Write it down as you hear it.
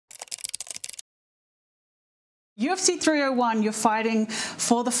UFC 301, you're fighting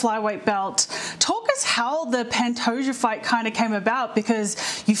for the flyweight belt. Talk us how the Pantoja fight kind of came about,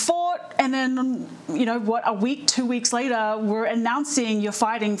 because you fought and then, a week, 2 weeks later, we're announcing you're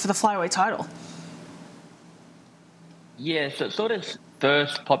fighting for the flyweight title. Yeah, so it sort of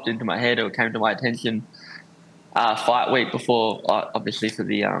first popped into my head, or came to my attention fight week before, obviously for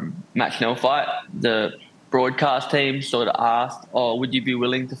the Matt Schnell fight. The broadcast team sort of asked, would you be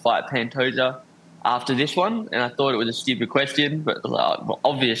willing to fight Pantoja after this one? And I thought it was a stupid question, but well,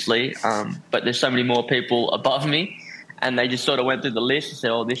 obviously, but there's so many more people above me, and they just sort of went through the list and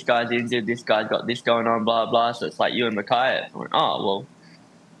said, this guy's injured, this guy's got this going on, blah, blah. So it's like you and Makayev. I went, well,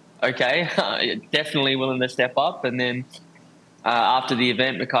 okay, definitely willing to step up. And then after the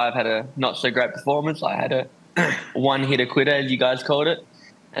event, Makayev had a not so great performance. I had a one-hitter quitter, as you guys called it.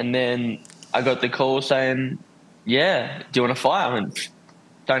 And then I got the call saying, yeah, do you want to fight? I went,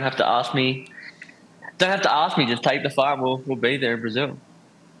 don't have to ask me, just take the fight. We'll be there in Brazil.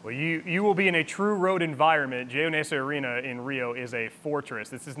 Well, you will be in a true road environment. Geonese Arena in Rio is a fortress.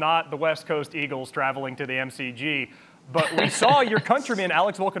 This is not the West Coast Eagles traveling to the MCG. But we saw your countryman,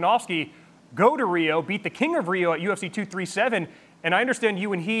 Alex Volkanovski, go to Rio, beat the king of Rio at UFC 237. And I understand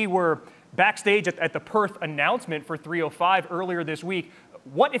you and he were backstage at the Perth announcement for 305 earlier this week.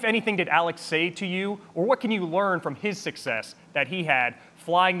 What, if anything, did Alex say to you, or what can you learn from his success that he had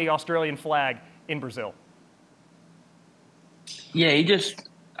flying the Australian flag in Brazil? Yeah, he just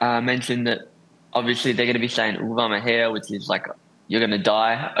mentioned that obviously they're going to be saying Uvama here, which is like you're going to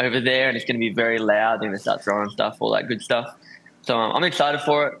die over there, and it's going to be very loud. They're going to start throwing stuff, all that good stuff. So I'm excited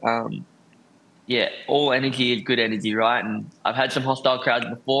for it. Yeah, all energy is good energy, right? And I've had some hostile crowds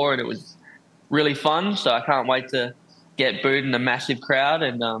before, and it was really fun. So I can't wait to get booed in a massive crowd,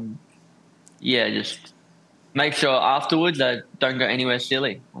 and yeah, just make sure afterwards I don't go anywhere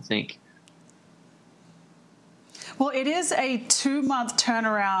silly, I think. Well, it is a 2-month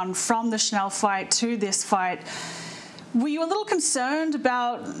turnaround from the Schnell fight to this fight. Were you a little concerned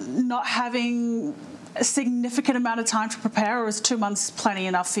about not having a significant amount of time to prepare, or is 2 months plenty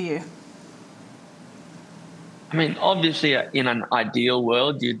enough for you? I mean, obviously, in an ideal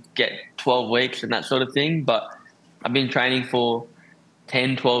world, you'd get 12 weeks and that sort of thing, but I've been training for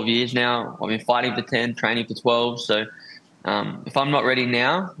 10, 12 years now. I've been fighting for 10, training for 12. So if I'm not ready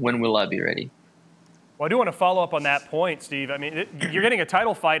now, when will I be ready? Well, I do want to follow up on that point, Steve. I mean, you're getting a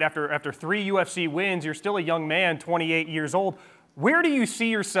title fight after 3 UFC wins. You're still a young man, 28 years old. Where do you see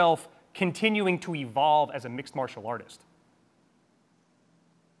yourself continuing to evolve as a mixed martial artist?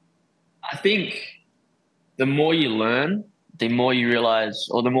 I think the more you learn, the more you realize,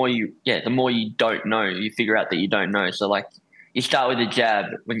 or the more you don't know, you figure out that you don't know. So like you start with a jab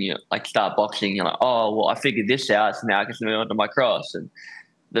when you like start boxing, you're like, well, I figured this out, so now I can move on to my cross. And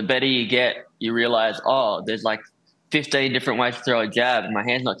the better you get, you realize, there's like 15 different ways to throw a jab and my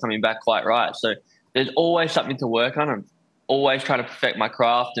hand's not coming back quite right. So there's always something to work on. I'm always trying to perfect my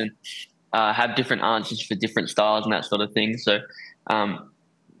craft and have different answers for different styles and that sort of thing. So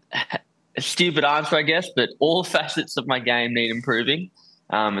a stupid answer, I guess, but all facets of my game need improving.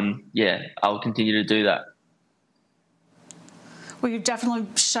 And yeah, I'll continue to do that. Well, you've definitely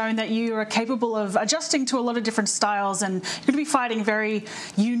shown that you are capable of adjusting to a lot of different styles, and you're going to be fighting a very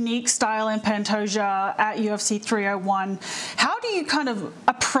unique style in Pantoja at UFC 301. How do you kind of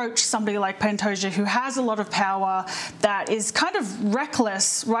approach somebody like Pantoja, who has a lot of power, that is kind of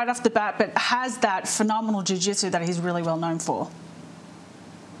reckless right off the bat, but has that phenomenal jiu-jitsu that he's really well known for?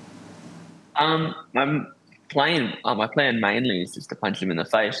 My plan mainly is just to punch him in the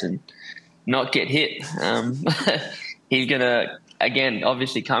face and not get hit. He's going to, again,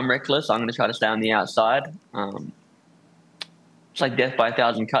 obviously come reckless. I'm going to try to stay on the outside. It's like death by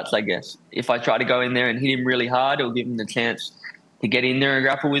 1,000 cuts, I guess. If I try to go in there and hit him really hard, it'll give him the chance to get in there and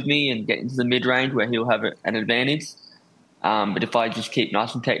grapple with me and get into the mid-range where he'll have an advantage. But if I just keep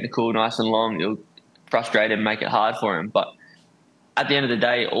nice and technical, nice and long, it'll frustrate him and make it hard for him. But at the end of the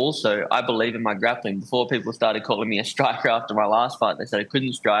day, also, I believe in my grappling. Before people started calling me a striker after my last fight, they said I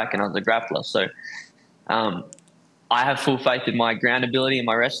couldn't strike and I was a grappler. So I have full faith in my ground ability and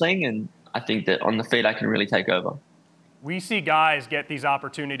my wrestling, and I think that on the feet I can really take over. We see guys get these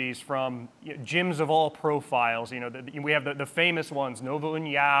opportunities from gyms of all profiles. We have the famous ones, Nova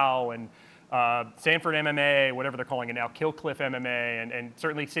Uniao and Sanford MMA, whatever they're calling it now, Killcliff MMA, and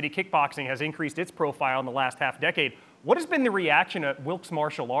certainly City Kickboxing has increased its profile in the last half decade. What has been the reaction at Wilkes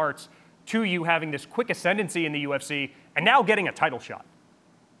Martial Arts to you having this quick ascendancy in the UFC and now getting a title shot?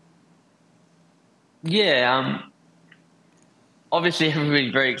 Yeah, obviously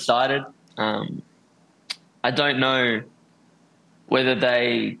everybody's very excited. I don't know whether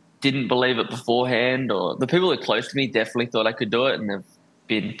they didn't believe it beforehand, or the people that are close to me definitely thought I could do it, and they've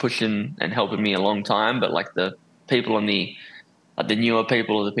been pushing and helping me a long time. But like the people on the newer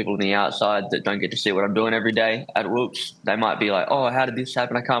people, or the people on the outside that don't get to see what I'm doing every day at Whoops, they might be like, "Oh, how did this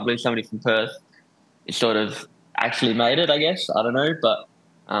happen? I can't believe somebody from Perth is sort of actually made it." I guess I don't know, but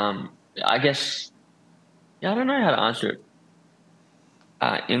I guess I don't know how to answer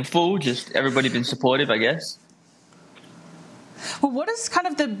it in full. Just everybody been supportive, I guess. Well, what has kind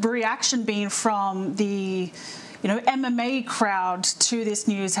of the reaction been from the, MMA crowd to this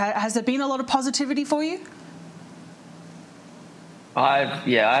news? Has there been a lot of positivity for you? I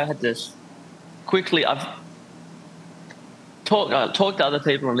had this quickly. I've talked to other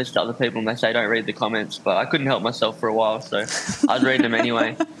people and listened to other people, and they say don't read the comments, but I couldn't help myself for a while, so I was reading them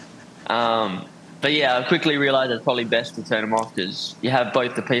anyway. But yeah, I quickly realised it's probably best to turn them off, because you have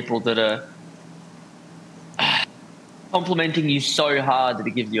both the people that are complimenting you so hard that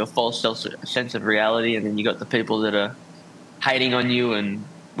it gives you a false sense of reality, and then you got the people that are hating on you and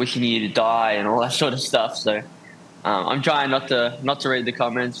wishing you to die and all that sort of stuff. So I'm trying not to read the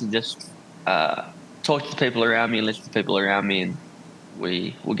comments and just talk to people around me and listen to people around me, and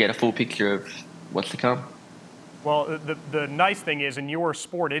we'll get a full picture of what's to come. Well, the nice thing is, in your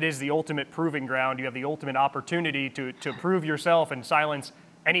sport, it is the ultimate proving ground. You have the ultimate opportunity to prove yourself and silence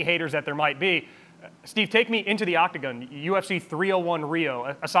any haters that there might be. Steve, take me into the octagon. UFC 301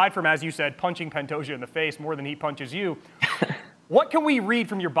 Rio. Aside from, as you said, punching Pantoja in the face more than he punches you, what can we read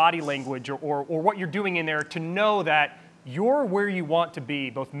from your body language or what you're doing in there to know that you're where you want to be,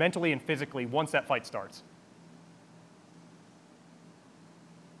 both mentally and physically, once that fight starts?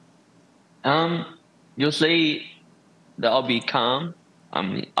 You'll see that I'll be calm.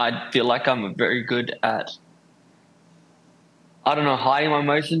 I feel like I'm very good at, hiding my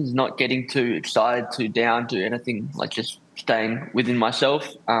emotions, not getting too excited, too down, to anything, like just staying within myself.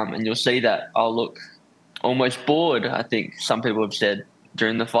 And you'll see that I'll look almost bored, I think some people have said,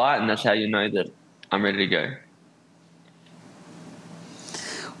 during the fight, and that's how you know that I'm ready to go.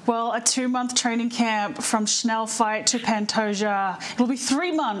 Well, a 2-month training camp from Schnell fight to Pantoja. It'll be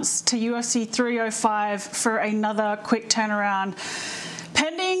 3 months to UFC 305 for another quick turnaround.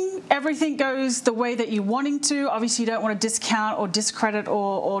 Pending everything goes the way that you're wanting to, obviously you don't want to discount or discredit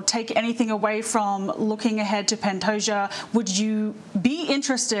or take anything away from looking ahead to Pantoja. Would you be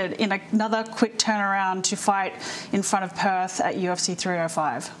interested in another quick turnaround to fight in front of Perth at UFC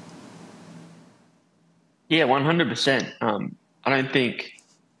 305? Yeah, 100%. I don't think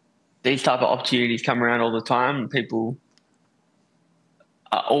these type of opportunities come around all the time. People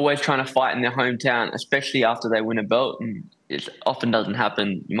are always trying to fight in their hometown, especially after they win a belt, and it often doesn't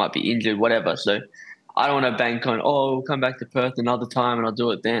happen. You might be injured, whatever. So I don't want to bank on, we'll come back to Perth another time and I'll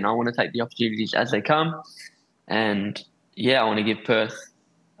do it then. I want to take the opportunities as they come. And yeah, I want to give Perth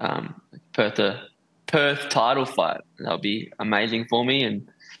a Perth title fight. That'll be amazing for me. And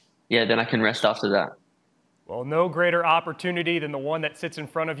yeah, then I can rest after that. Well, no greater opportunity than the one that sits in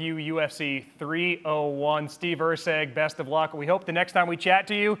front of you, UFC 301. Steve Erceg, best of luck. We hope the next time we chat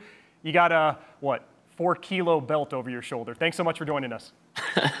to you, you got a, 4-kilo belt over your shoulder. Thanks so much for joining us.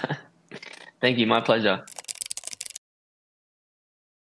 Thank you. My pleasure.